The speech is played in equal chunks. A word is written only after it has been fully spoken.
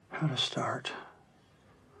How to start?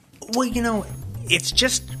 Well, it's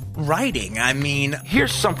just writing. I mean...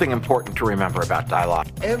 Here's something important to remember about dialogue.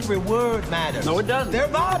 Every word matters. No, it doesn't. They're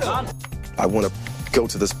vital. I want to go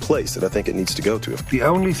to this place that I think it needs to go to. The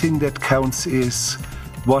only thing that counts is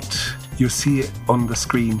what you see on the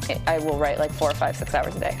screen. I will write like 4 or 5, 6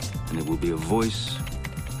 hours a day. And it will be a voice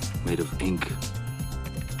made of ink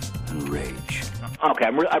and rage. Okay,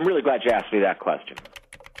 I'm really glad you asked me that question.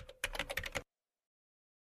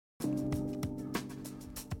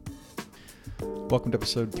 Welcome to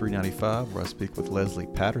episode 395, where I speak with Leslie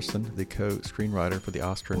Patterson, the co-screenwriter for the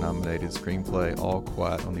Oscar-nominated screenplay All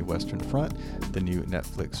Quiet on the Western Front, the new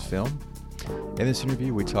Netflix film. In this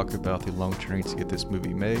interview, we talk about the long journey to get this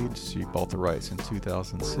movie made. She bought the rights in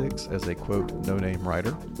 2006 as a, quote, no-name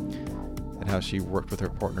writer, and how she worked with her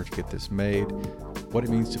partner to get this made, what it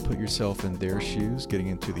means to put yourself in their shoes, getting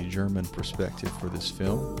into the German perspective for this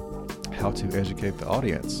film, how to educate the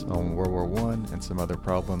audience on World War I and some other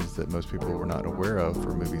problems that most people were not aware of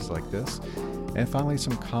for movies like this, and finally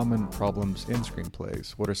some common problems in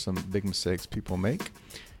screenplays. What are some big mistakes people make?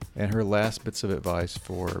 And her last bits of advice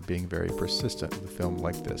for being very persistent with a film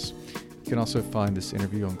like this. You can also find this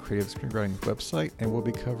interview on Creative Screenwriting's website, and we'll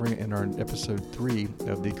be covering it in our episode 3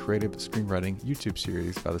 of the Creative Screenwriting YouTube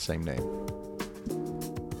series by the same name.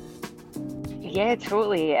 Yeah,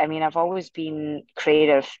 totally. I mean, I've always been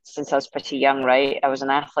creative since I was pretty young, right? I was an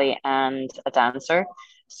athlete and a dancer.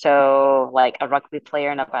 So like a rugby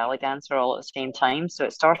player and a ballet dancer all at the same time. So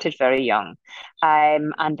it started very young.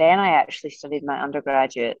 And then I actually studied my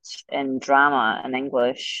undergraduate in drama and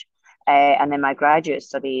English. And then my graduate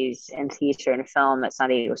studies in theatre and film at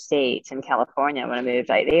San Diego State in California when I moved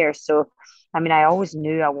out there. So, I mean, I always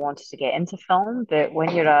knew I wanted to get into film, but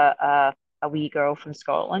when you're a wee girl from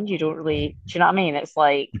Scotland, you don't really, do you know what I mean? It's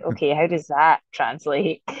like, okay, how does that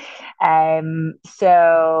translate?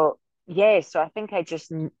 So I think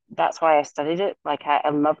that's why I studied it. Like I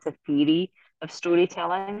love the theory of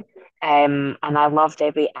storytelling, and I loved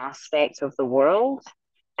every aspect of the world.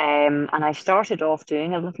 And I started off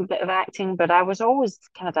doing a little bit of acting, but I was always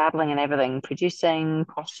kind of dabbling in everything, producing,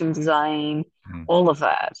 costume design, all of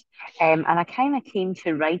that. And I kind of came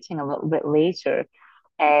to writing a little bit later.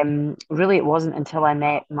 Really, it wasn't until I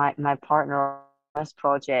met my partner on this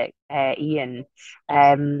project, Ian,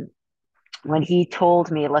 when he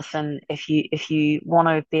told me, "Listen, if you want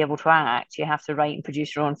to be able to act, you have to write and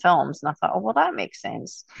produce your own films." And I thought, "Oh, well, that makes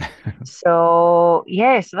sense." So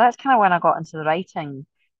that's kind of when I got into the writing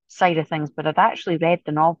side of things. But I'd actually read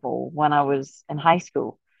the novel when I was in high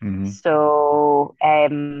school. Mm-hmm. So, I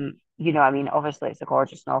mean, obviously, it's a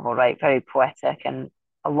gorgeous novel, right? Very poetic, and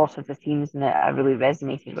a lot of the themes in it I really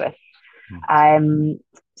resonated with.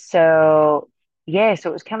 So it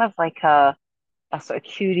was kind of like a sort of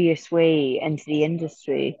curious way into the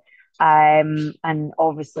industry. And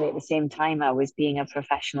obviously at the same time I was being a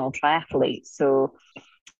professional triathlete. So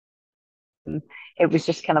it was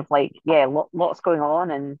just kind of like, lots going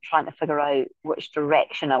on and trying to figure out which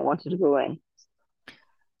direction I wanted to go in.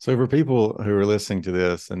 So for people who are listening to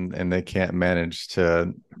this and they can't manage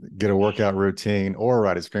to get a workout routine or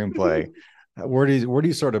write a screenplay, where do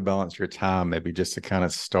you sort of balance your time, maybe just to kind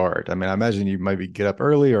of start? I mean, I imagine you maybe get up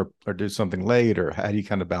early or do something late, or how do you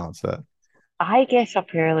kind of balance that? I get up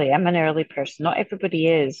early. I'm an early person. Not everybody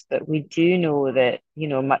is, but we do know that,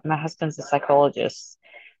 my husband's a psychologist.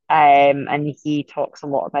 And he talks a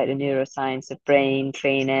lot about the neuroscience of brain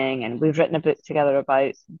training, and we've written a book together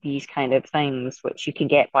about these kind of things, which you can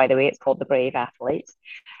get, by the way. It's called The Brave Athlete.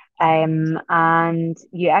 And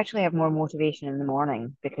you actually have more motivation in the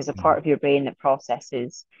morning because a part of your brain that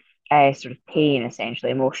processes sort of pain,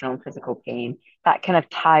 essentially emotional and physical pain, that kind of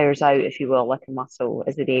tires out, if you will, like a muscle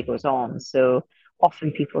as the day goes on. So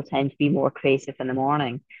often people tend to be more creative in the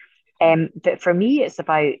morning. But for me, it's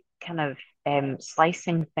about kind of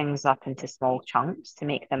slicing things up into small chunks to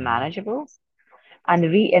make them manageable.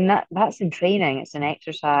 And that's in training, it's in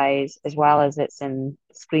exercise, as well as it's in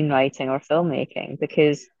screenwriting or filmmaking,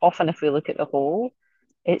 because often if we look at the whole,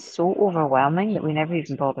 it's so overwhelming that we never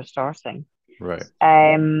even bother starting. Right.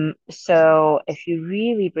 So if you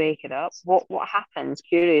really break it up, what happens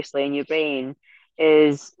curiously in your brain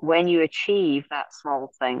is when you achieve that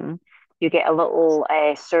small thing, you get a little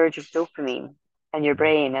surge of dopamine in your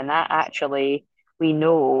brain, and that actually, we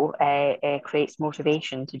know, creates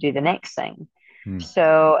motivation to do the next thing.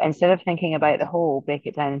 So instead of thinking about the whole, break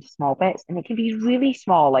it down into small bits, and it can be really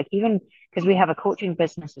small, like even because we have a coaching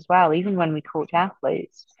business as well, even when we coach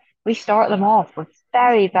athletes, we start them off with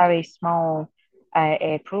very, very small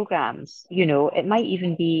programs. It might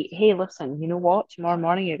even be, hey, listen, you know what? Tomorrow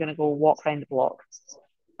morning you're going to go walk around the block,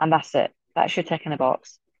 and that's it. That's your tick in the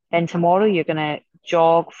box. Then tomorrow you're going to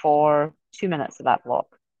jog for 2 minutes of that block.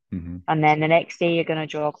 Mm-hmm. And then the next day you're going to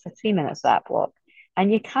jog for 3 minutes of that block.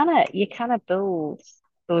 And you kind of build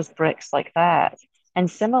those bricks like that. And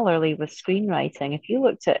similarly with screenwriting, if you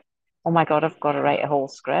looked at, oh my God, I've got to write a whole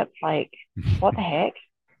script, like, what the heck?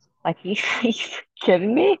 Like, you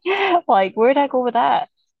kidding me? Like, where'd I go with that?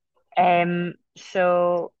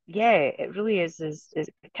 So yeah, it really is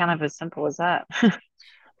kind of as simple as that.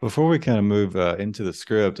 Before we kind of move into the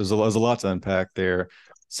script, there's a lot to unpack there.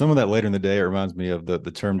 Some of that later in the day, it reminds me of the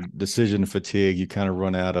term decision fatigue. You kind of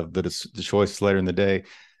run out of the choices later in the day.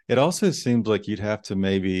 It also seems like you'd have to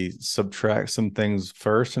maybe subtract some things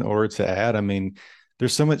first in order to add. I mean,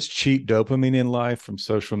 there's so much cheap dopamine in life from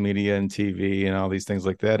social media and TV and all these things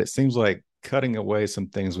like that. It seems like cutting away some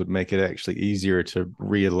things would make it actually easier to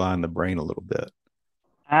realign the brain a little bit.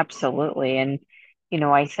 Absolutely. And,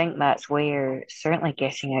 I think that's where certainly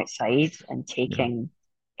getting outside and Yeah. taking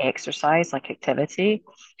exercise, like activity,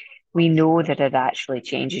 we know that it actually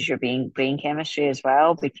changes your brain chemistry as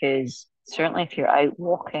well, because certainly if you're out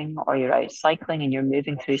walking or you're out cycling and you're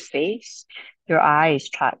moving through space, your eyes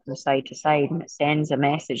track from side to side and it sends a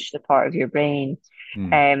message to the part of your brain Hmm.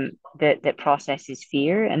 that processes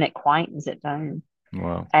fear and it quietens it down.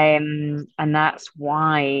 Wow. And that's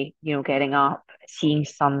why, getting up, seeing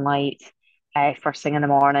sunlight, first thing in the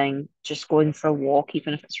morning, just going for a walk,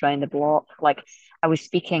 even if it's around the block. Like I was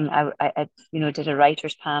speaking, did a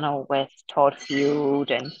writers panel with Todd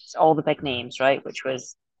Field and all the big names, right? Which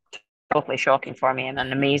was totally shocking for me and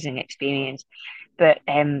an amazing experience. But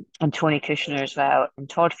and Tony Kushner as well. And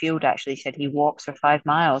Todd Field actually said he walks for 5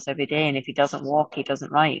 miles every day, and if he doesn't walk, he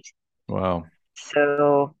doesn't write. Wow.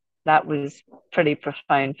 So that was pretty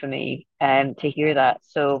profound for me to hear that.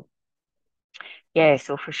 So yeah,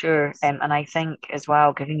 so for sure. And I think as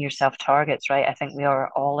well, giving yourself targets, right? I think we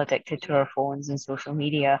are all addicted to our phones and social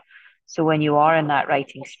media. So when you are in that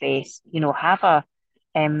writing space,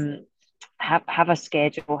 um have a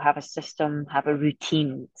schedule, have a system, have a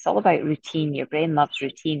routine. It's all about routine. Your brain loves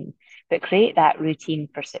routine, but create that routine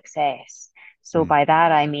for success. So Hmm. by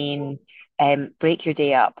that I mean break your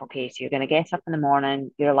day up. Okay, so you're going to get up in the morning,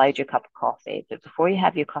 you're allowed your cup of coffee, but before you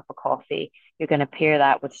have your cup of coffee, you're going to pair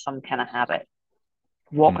that with some kind of habit.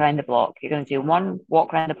 Walk Hmm. around the block. You're going to do one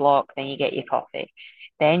walk around the block, then you get your coffee.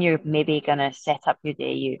 Then you're maybe going to set up your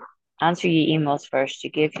day. You answer your emails first. You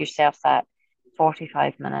give yourself that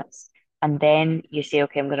 45 minutes. And then you say,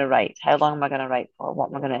 okay, I'm going to write. How long am I going to write for? What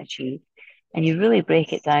am I going to achieve? And you really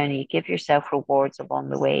break it down and you give yourself rewards along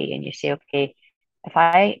the way. And you say, okay, if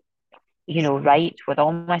I, write with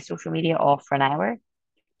all my social media off for an hour,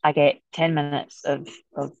 I get 10 minutes of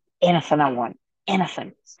anything I want,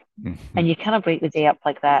 anything. Hmm. And you kind of break the day up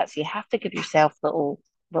like that. So you have to give yourself little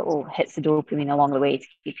hits of dopamine along the way to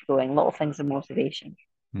keep you going, little things of motivation.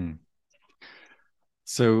 Hmm.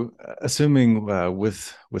 So, assuming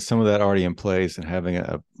with some of that already in place and having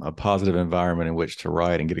a positive environment in which to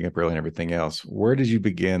write and getting up early and everything else, where did you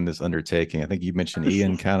begin this undertaking? I think you mentioned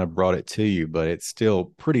Ian kind of brought it to you, but it's still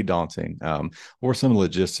pretty daunting. What were some of the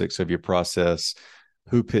logistics of your process?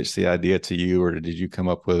 Who pitched the idea to you, or did you come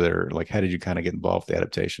up with it, or like how did you kind of get involved with the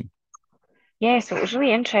adaptation? Yeah, so it was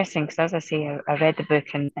really interesting because, as I say, I read the book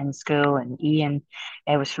in school, and Ian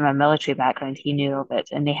was from a military background. He knew of it,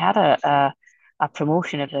 and they had a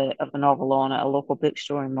promotion of the novel on at a local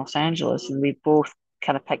bookstore in Los Angeles, and we both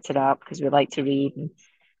kind of picked it up because we like to read. And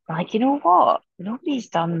we're like, you know what? Nobody's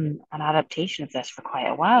done an adaptation of this for quite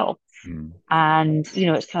a while, Hmm. and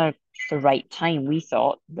it's kind of the right time. We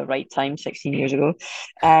thought the right time 16 years ago.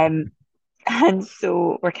 Um, and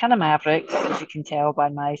so we're kind of mavericks, as you can tell by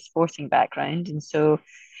my sporting background. And so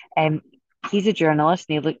um, he's a journalist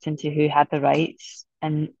and he looked into who had the rights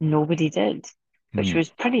and nobody did, which Hmm. was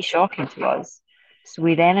pretty shocking to us. So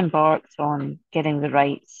we then embarked on getting the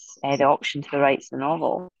rights, the option to the rights of the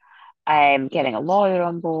novel, getting a lawyer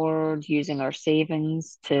on board, using our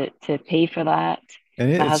savings to pay for that.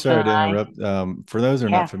 And My husband sorry and to I, interrupt. For those who are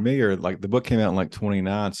not yeah. familiar, like the book came out in like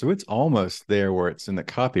 29, so it's almost there where it's in the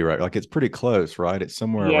copyright. Like it's pretty close, right? It's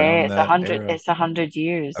somewhere Yeah, around it's a that hundred. era. It's 100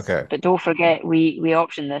 years. Okay. But don't forget, we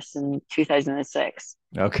optioned this in 2006,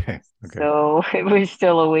 Okay. Okay. so it was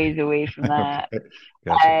still a ways away from that. Okay.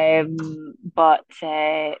 Gotcha.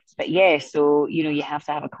 But yeah, so you have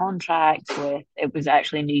to have a contract with. It was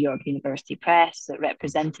actually New York University Press that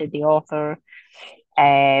represented the author,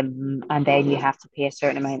 and then you have to pay a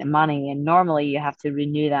certain amount of money, and normally you have to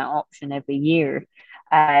renew that option every year,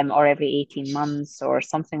 or every 18 months or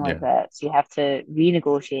something like Yeah. that. So you have to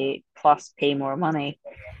renegotiate plus pay more money.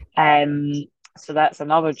 Um, so that's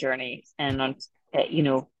another journey and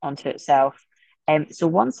onto itself. So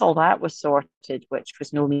once all that was sorted, which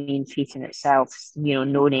was no mean feat in itself,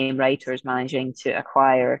 no name writers managing to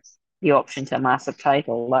acquire the option to a massive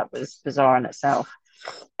title, that was bizarre in itself.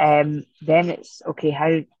 Then it's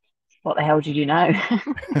okay, what the hell do you do now?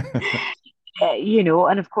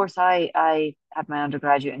 And of course I had my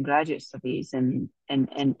undergraduate and graduate studies in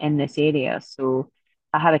this area. So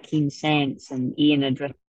I had a keen sense, and Ian had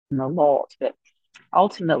written a lot, but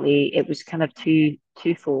ultimately it was kind of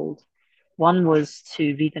twofold. One was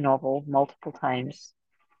to read the novel multiple times,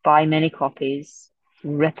 buy many copies,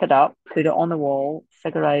 rip it up, put it on the wall,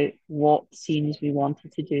 figure out what scenes we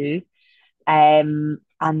wanted to do, and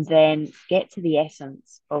then get to the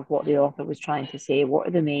essence of what the author was trying to say.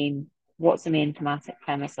 What's the main thematic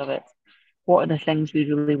premise of it? What are the things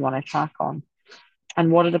we really want to track on?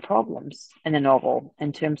 And what are the problems in the novel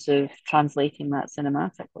in terms of translating that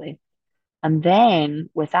cinematically? And then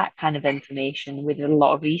with that kind of information, we did a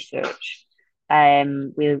lot of research.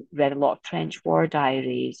 We read a lot of trench war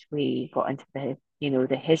diaries. We got into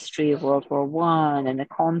the history of World War One and the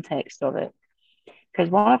context of it. Because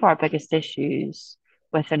one of our biggest issues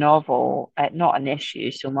with a novel, not an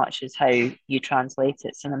issue so much as how you translate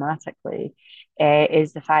it cinematically,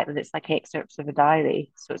 is the fact that it's like excerpts of a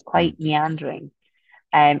diary. So it's quite meandering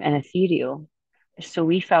and ethereal. So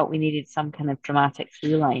we felt we needed some kind of dramatic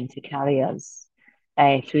through line to carry us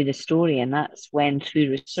through the story. And that's when,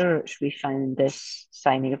 through research, we found this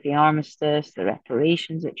signing of the armistice, the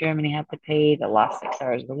reparations that Germany had to pay, the last 6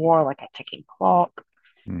 hours of the war, like a ticking clock,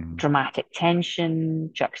 dramatic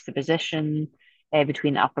tension, juxtaposition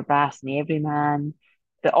between the upper brass and the everyman.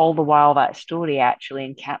 But all the while, that story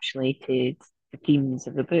actually encapsulated the themes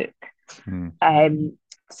of the book.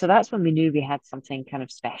 So that's when we knew we had something kind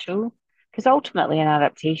of special. Because ultimately, an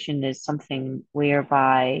adaptation is something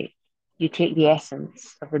whereby you take the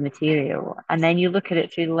essence of the material and then you look at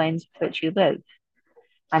it through the lens with which you live.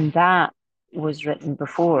 And that was written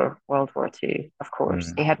before World War II, of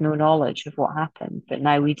course. They had no knowledge of what happened, but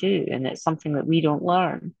now we do. And it's something that we don't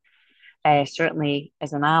learn. Certainly,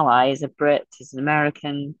 as an ally, as a Brit, as an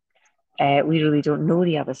American, we really don't know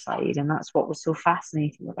the other side. And that's what was so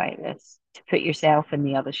fascinating about this, to put yourself in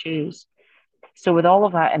the other shoes. So with all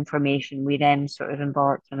of that information, we then sort of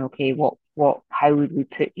embarked on, okay, how would we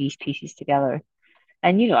put these pieces together?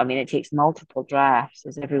 And, it takes multiple drafts,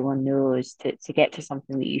 as everyone knows, to get to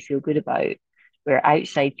something that you feel good about, where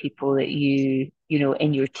outside people that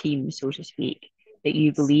in your team, so to speak, that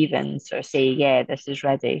you believe in, sort of say, yeah, this is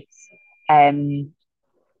ready. And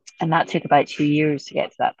that took about 2 years to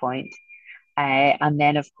get to that point. And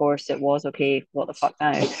then, of course, it was, okay, what the fuck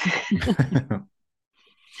now?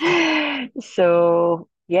 So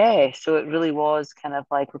it really was kind of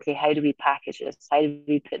like, okay, how do we package this? How do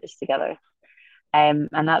we put this together? And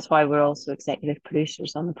that's why we're also executive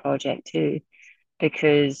producers on the project too,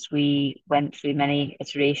 because we went through many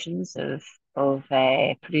iterations of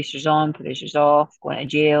producers on, producers off, going to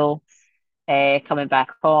jail, coming back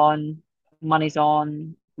on, money's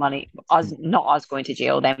on, not us going to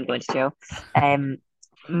jail, them going to jail.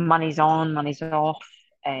 Money's on, money's off.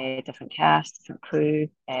 Different cast, different crew,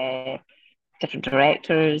 different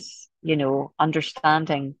directors,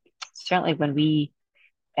 understanding. Certainly when we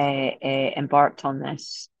embarked on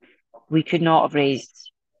this, we could not have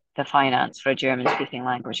raised the finance for a German-speaking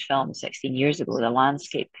language film 16 years ago. The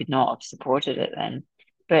landscape could not have supported it then.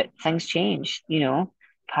 But things changed,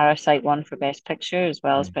 Parasite won for Best Picture as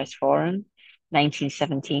well as Best Foreign.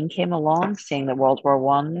 1917 came along, saying that World War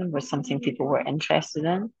One was something people were interested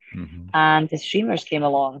in. And the streamers came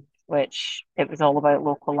along, which it was all about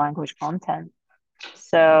local language content.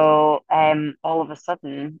 So all of a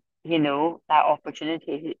sudden, that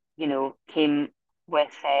opportunity, came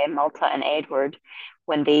with Malta and Edward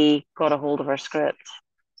when they got a hold of our script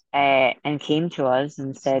and came to us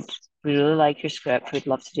and said, we really like your script. We'd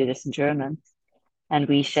love to do this in German. And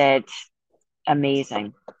we said,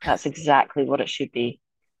 amazing. That's exactly what it should be.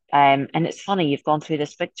 And it's funny, you've gone through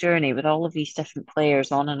this big journey with all of these different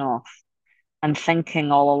players on and off and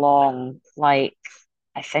thinking all along, like,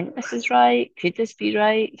 I think this is right. Could this be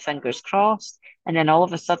right? Fingers crossed. And then all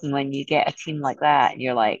of a sudden, when you get a team like that,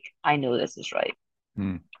 you're like, I know this is right.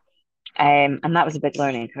 And that was a big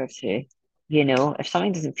learning curve too. If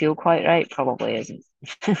something doesn't feel quite right, probably isn't.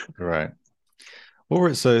 Right.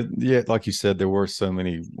 Well, so yeah, like you said, there were so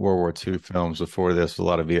many World War II films before this, a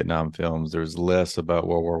lot of Vietnam films. There's less about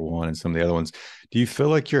World War One and some of the other ones. Do you feel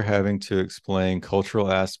like you're having to explain cultural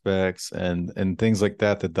aspects and things like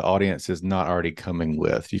that the audience is not already coming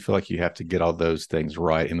with? Do you feel like you have to get all those things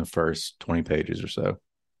right in the first 20 pages or so?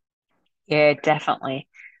 Yeah, definitely.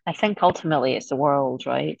 I think ultimately it's the world,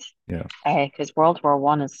 right? Yeah. Because World War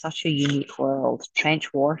One is such a unique world.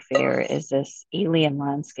 Trench warfare is this alien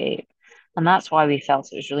landscape, and that's why we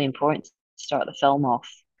felt it was really important to start the film off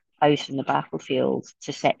out in the battlefield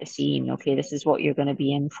to set the scene. Okay, this is what you're going to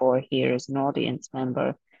be in for here as an audience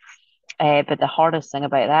member. But the hardest thing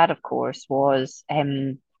about that, of course, was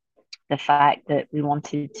the fact that we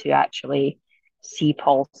wanted to actually see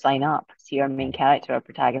Paul sign up, see our main character, our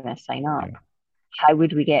protagonist sign up. Yeah. How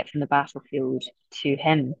would we get from the battlefield to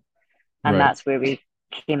him? And Right. that's where we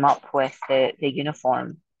came up with the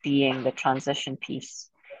uniform being the transition piece.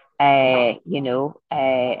 And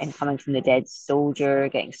coming from the dead soldier,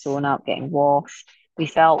 getting sewn up, getting washed. We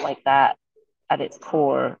felt like that at its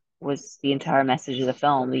core was the entire message of the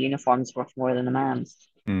film. The uniform's worth more than the man's.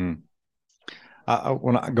 Mm.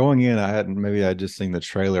 Going in, maybe I just seen the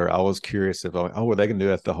trailer. I was curious if, were they going to do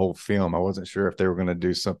that the whole film? I wasn't sure if they were going to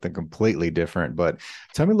do something completely different. But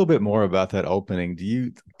tell me a little bit more about that opening. Do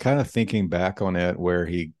you kind of thinking back on it, where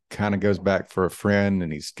he kind of goes back for a friend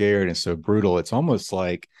and he's scared and so brutal? It's almost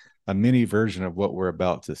like a mini version of what we're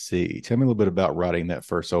about to see. Tell me a little bit about writing that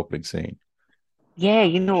first opening scene. Yeah,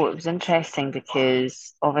 it was interesting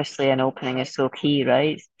because obviously an opening is so key,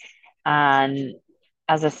 right? And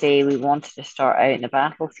as I say, we wanted to start out in the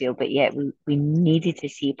battlefield, but yet we needed to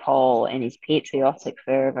see Paul in his patriotic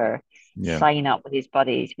fervor Yeah. sign up with his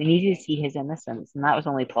buddies. We needed to see his innocence, and that was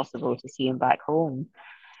only possible to see him back home.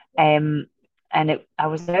 Um, I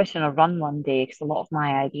was out on a run one day because a lot of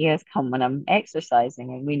my ideas come when I'm exercising,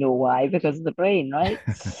 and we know why, because of the brain, right?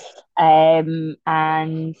 And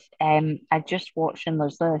I just watched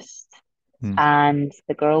Schindler's List Hmm. and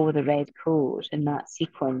the girl with the red coat in that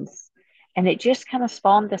sequence. And it just kind of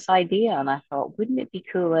spawned this idea, and I thought, wouldn't it be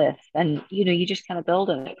cool if? And you just kind of build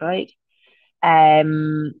on it, right?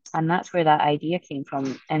 And that's where that idea came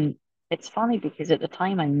from. And it's funny because at the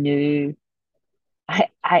time I knew,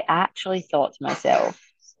 I actually thought to myself,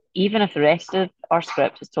 even if the rest of our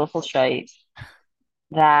script is total shite,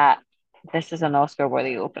 that this is an Oscar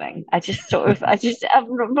worthy opening.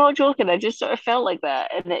 I'm not joking. I just sort of felt like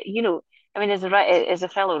that. And I mean, as a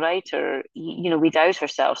fellow writer, we doubt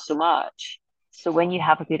ourselves so much. So when you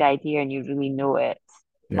have a good idea and you really know it,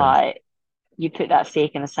 Yeah. like you put that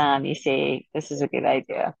stake in the sand, you say, this is a good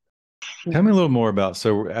idea. Tell me a little more about,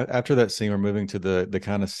 so after that scene, we're moving to the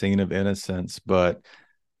kind of scene of innocence, but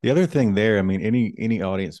the other thing there, I mean, any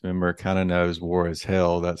audience member kind of knows War is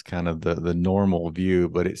Hell. That's kind of the normal view,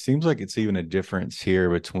 but it seems like it's even a difference here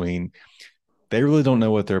between they really don't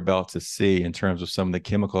know what they're about to see in terms of some of the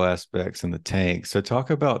chemical aspects in the tank. So talk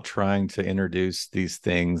about trying to introduce these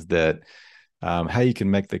things that how you can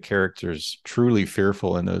make the characters truly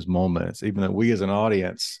fearful in those moments, even though we as an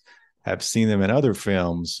audience have seen them in other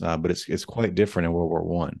films, but it's quite different in World War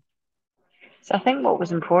One. So I think what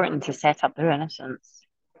was important to set up their innocence.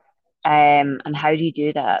 And how do you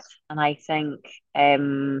do that? And I think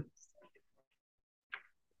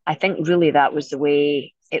really that was the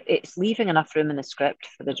way. It's leaving enough room in the script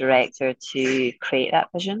for the director to create that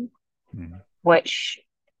vision, which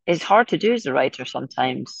is hard to do as a writer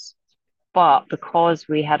sometimes. But because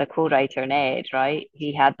we had a co-writer in Ed, right?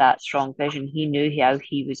 He had that strong vision. He knew how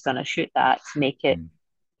he was going to shoot that to make it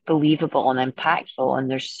believable and impactful. And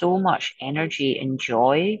there's so much energy and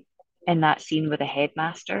joy in that scene with the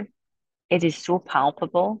headmaster. It is so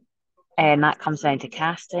palpable. And that comes down to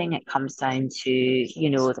casting, it comes down to,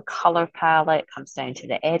 the color palette, it comes down to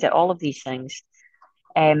the edit, all of these things.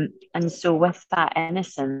 And so with that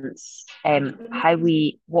innocence,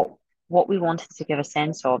 what we wanted to give a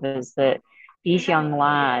sense of is that these young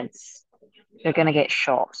lads, they're going to get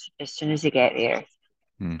shot as soon as they get there.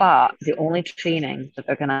 But the only training that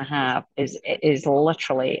they're going to have is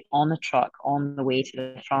literally on the truck on the way to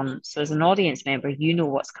the front. So as an audience member, you know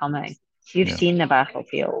what's coming. You've seen the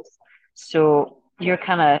battlefield. So you're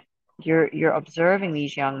observing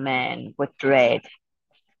these young men with dread,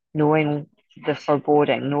 knowing the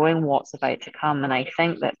foreboding, knowing what's about to come. And I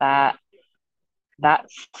think that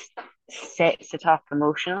sets it up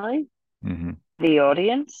emotionally, the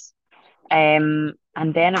audience. And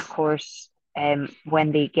then of course,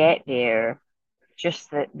 when they get there,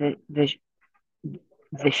 just the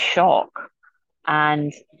shock,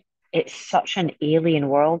 and it's such an alien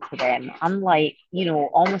world to them. Unlike,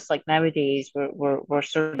 almost like nowadays, we're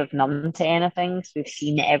sort of numb to anything. So we've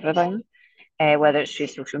seen everything, whether it's through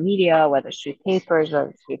social media, whether it's through papers,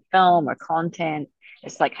 whether it's through film or content.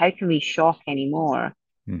 It's like, how can we shock anymore?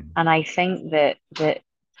 And I think that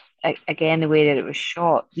again, the way that it was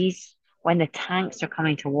shot, when the tanks are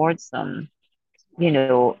coming towards them,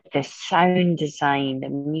 the sound design, the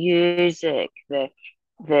music,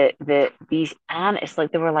 it's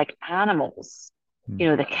like they were like animals, Hmm. you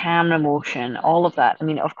know, the camera motion, all of that. I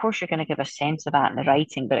mean, of course you're going to give a sense of that in the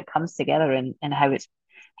writing, but it comes together in how it's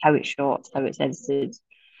shot, how it's edited.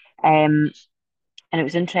 Um, and it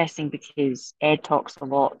was interesting because Ed talks a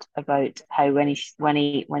lot about how when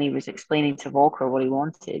he was explaining to Volker what he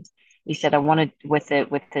wanted, he said, "I wanted with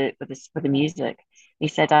the music." He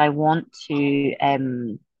said, "I want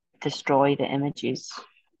to destroy the images,"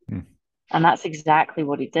 Hmm. and that's exactly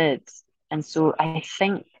what he did. And so I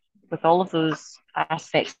think with all of those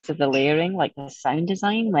aspects of the layering, like the sound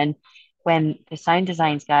design, when the sound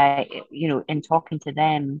designs guy, you know, in talking to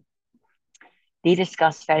them, they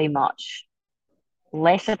discuss very much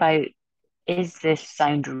less about is this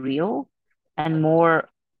sound real and more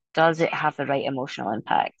does it have the right emotional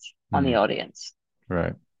impact on Hmm. the audience.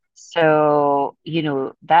 Right. So, you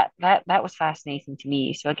know, that was fascinating to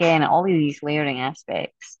me. So again, all of these layering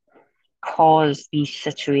aspects cause these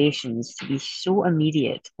situations to be so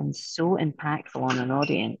immediate and so impactful on an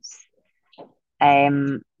audience,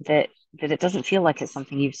 that it doesn't feel like it's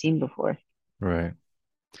something you've seen before. Right.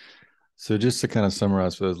 So just to kind of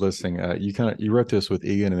summarize for those listening, you wrote this with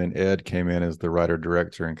Ian, and then Ed came in as the writer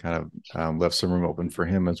director and kind of left some room open for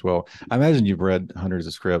him as well. I imagine you've read hundreds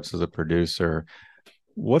of scripts as a producer.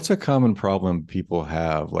 What's a common problem people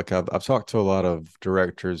have? Like I've talked to a lot of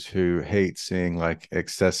directors who hate seeing like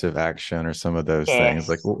excessive action or some of those things.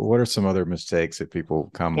 Like Yes. what are some other mistakes that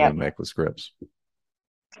people commonly Yep. make with scripts?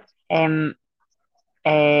 Um,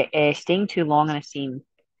 Staying too long in a scene.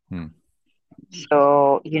 Hmm.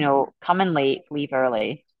 So, you know, come in late, leave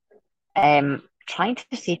early. Trying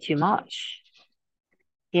to say too much.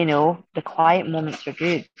 You know, the quiet moments are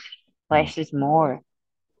good. Hmm. Less is more.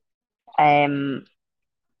 Um,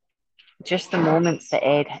 just the moments that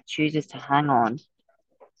Ed chooses to hang on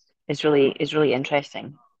is really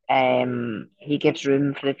interesting. He gives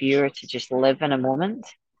room for the viewer to just live in a moment,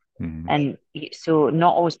 Hmm. and so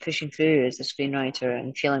not always pushing through as a screenwriter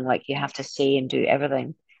and feeling like you have to say and do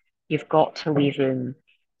everything. You've got to leave room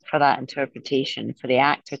for that interpretation, for the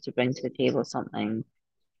actor to bring to the table something,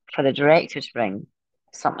 for the director to bring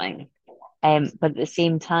something. But at the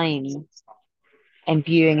same time,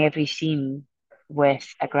 imbuing every scene with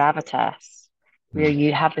a gravitas where Hmm.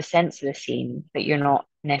 you have the sense of the scene, but you're not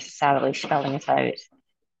necessarily spelling it out.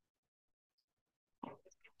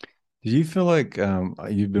 Do you feel like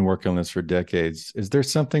you've been working on this for decades? Is there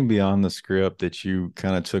something beyond the script that you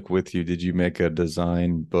kind of took with you? Did you make a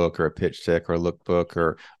design book or a pitch deck or a lookbook,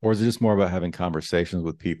 or is it just more about having conversations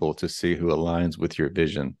with people to see who aligns with your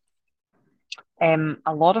vision?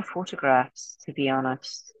 A lot of photographs, to be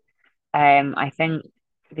honest. I think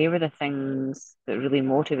they were the things that really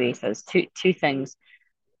motivate us. Two things: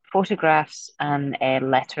 photographs and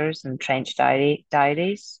letters and trench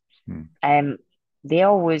diaries. Hmm. Um, they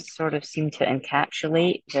always sort of seem to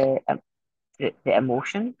encapsulate the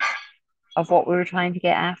emotion of what we were trying to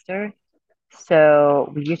get after.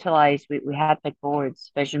 So we had big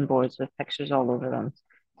boards, vision boards with pictures all over them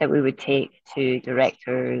that we would take to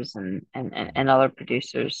directors and other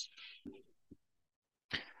producers.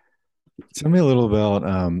 Tell me a little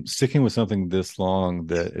about sticking with something this long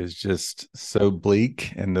that is just so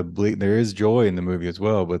bleak, and there is joy in the movie as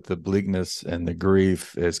well, but the bleakness and the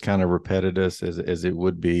grief is kind of repetitious as it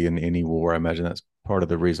would be in any war. I imagine that's part of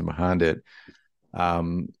the reason behind it.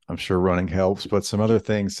 I'm sure running helps, but some other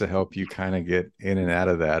things to help you kind of get in and out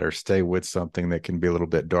of that or stay with something that can be a little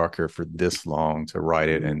bit darker for this long to write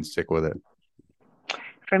it and stick with it.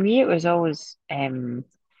 For me, it was always,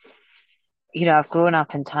 you know, I've grown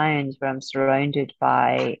up in towns where I'm surrounded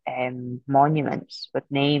by monuments with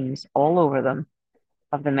names all over them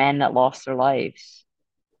of the men that lost their lives.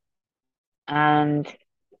 And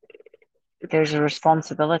there's a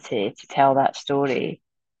responsibility to tell that story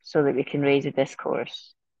so that we can raise a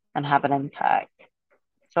discourse and have an impact.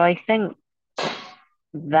 So I think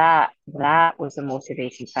that was a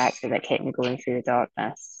motivating factor that kept me going through the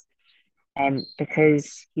darkness.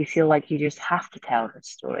 Because you feel like you just have to tell this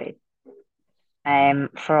story.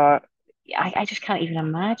 For I just can't even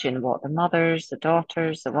imagine what the mothers, the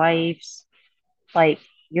daughters, the wives, like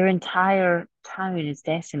your entire town is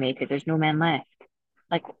decimated. There's no men left.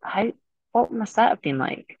 Like what must that have been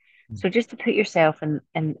like? So just to put yourself in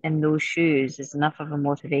those shoes is enough of a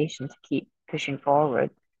motivation to keep pushing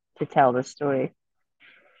forward to tell the story.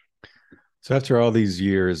 So after all these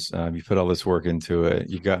years, you put all this work into it.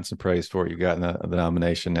 You've gotten some praise for it. You've gotten the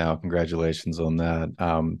nomination now. Congratulations on that.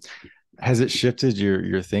 Has it shifted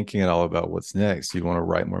your thinking at all about what's next? You want to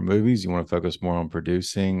write more movies? You want to focus more on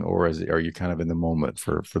producing, or are you kind of in the moment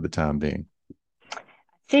for the time being?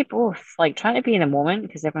 say both, like trying to be in a moment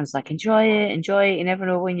because everyone's like, enjoy it. You never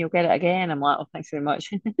know when you'll get it again. I'm like, oh, thanks very much.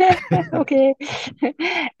 Okay.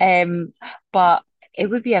 Um, but it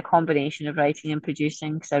would be a combination of writing and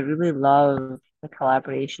producing because I really love the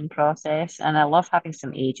collaboration process and I love having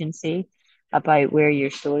some agency about where your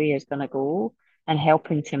story is going to go and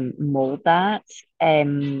helping to mold that. I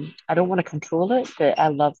don't want to control it, but I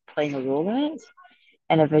love playing a role in it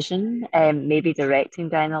in a vision, maybe directing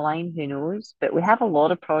down the line, who knows? But we have a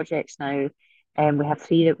lot of projects now. We have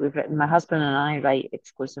three that we've written. My husband and I write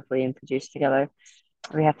exclusively and produce together.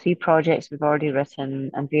 We have three projects we've already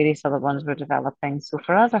written and various other ones we're developing. So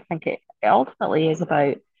for us, I think it ultimately is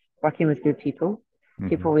about working with good people,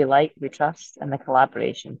 people we like, we trust, and the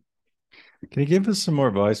collaboration. Can you give us some more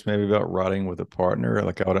advice maybe about writing with a partner?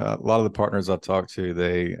 Like a lot of the partners I've talked to,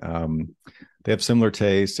 they have similar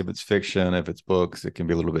tastes. If it's fiction, if it's books, it can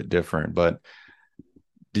be a little bit different. But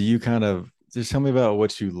do you kind of just tell me about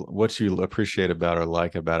what you appreciate about or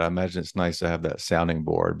like about it? I imagine it's nice to have that sounding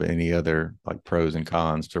board, but any other like pros and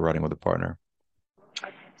cons to writing with a partner?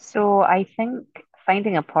 So I think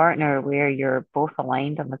finding a partner where you're both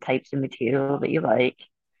aligned on the types of material that you like.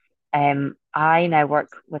 I now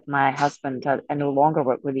work with my husband. I no longer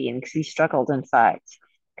work with Ian because he struggled, in fact,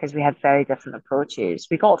 because we had very different approaches.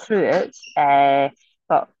 We got through it,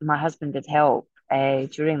 but my husband did help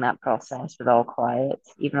during that process with All Quiet,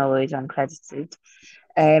 even although he's uncredited.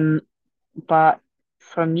 But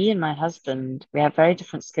for me and my husband, we have very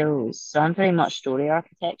different skills. So I'm very much story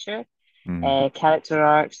architecture, character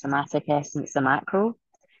arc, thematic essence, the macro.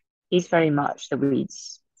 He's very much the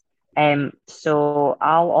weeds. So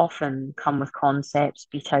I'll often come with concepts,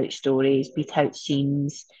 beat out stories, beat out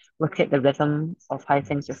scenes, look at the rhythm of how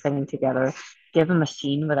things are fitting together, give him a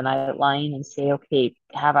scene with an outline and say, okay,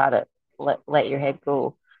 have at it, let your head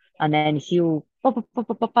go. And then he'll and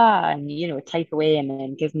type away and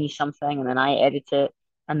then give me something and then I edit it.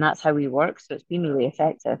 And that's how we work. So it's been really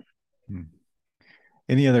effective.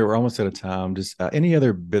 We're almost out of time. Just any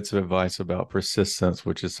other bits of advice about persistence,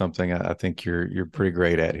 which is something I think you're pretty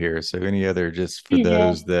great at here. So any other, just for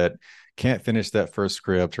those that can't finish that first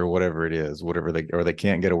script or whatever it is, they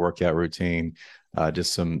can't get a workout routine,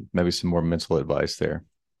 just maybe some more mental advice there.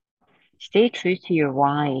 Stay true to your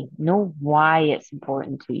why. Know why it's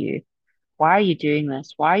important to you. Why are you doing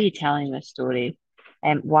this? Why are you telling this story?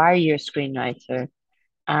 Why are you a screenwriter?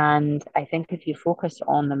 And I think if you focus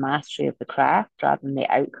on the mastery of the craft rather than the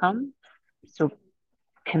outcome, so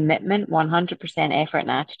commitment, 100% effort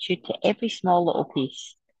and attitude to every small little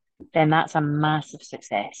piece, then that's a massive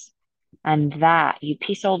success. And that you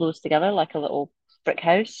piece all those together like a little brick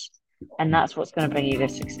house, and that's what's going to bring you to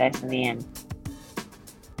success in the end.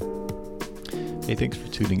 Hey, thanks for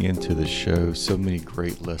tuning in to the show. So many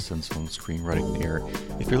great lessons on screenwriting there.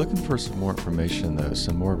 If you're looking for some more information, though,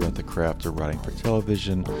 some more about the craft of writing for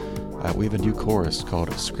television, we have a new course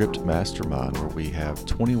called Script Mastermind, where we have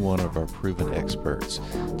 21 of our proven experts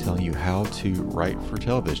telling you how to write for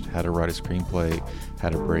television, how to write a screenplay, how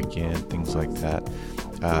to break in, things like that.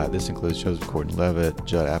 This includes Joseph Gordon-Levitt,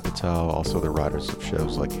 Judd Apatow, also the writers of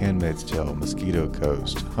shows like Handmaid's Tale, Mosquito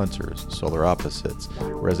Coast, Hunters, Solar Opposites,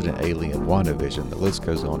 Resident Alien, WandaVision. The list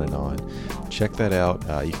goes on and on. Check that out.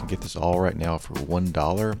 You can get this all right now for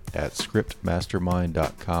 $1 at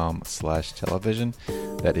scriptmastermind.com/television.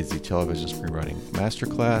 That is the television screenwriting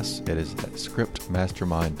masterclass. It is at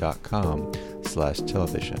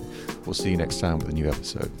scriptmastermind.com/television. We'll see you next time with a new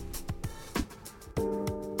episode.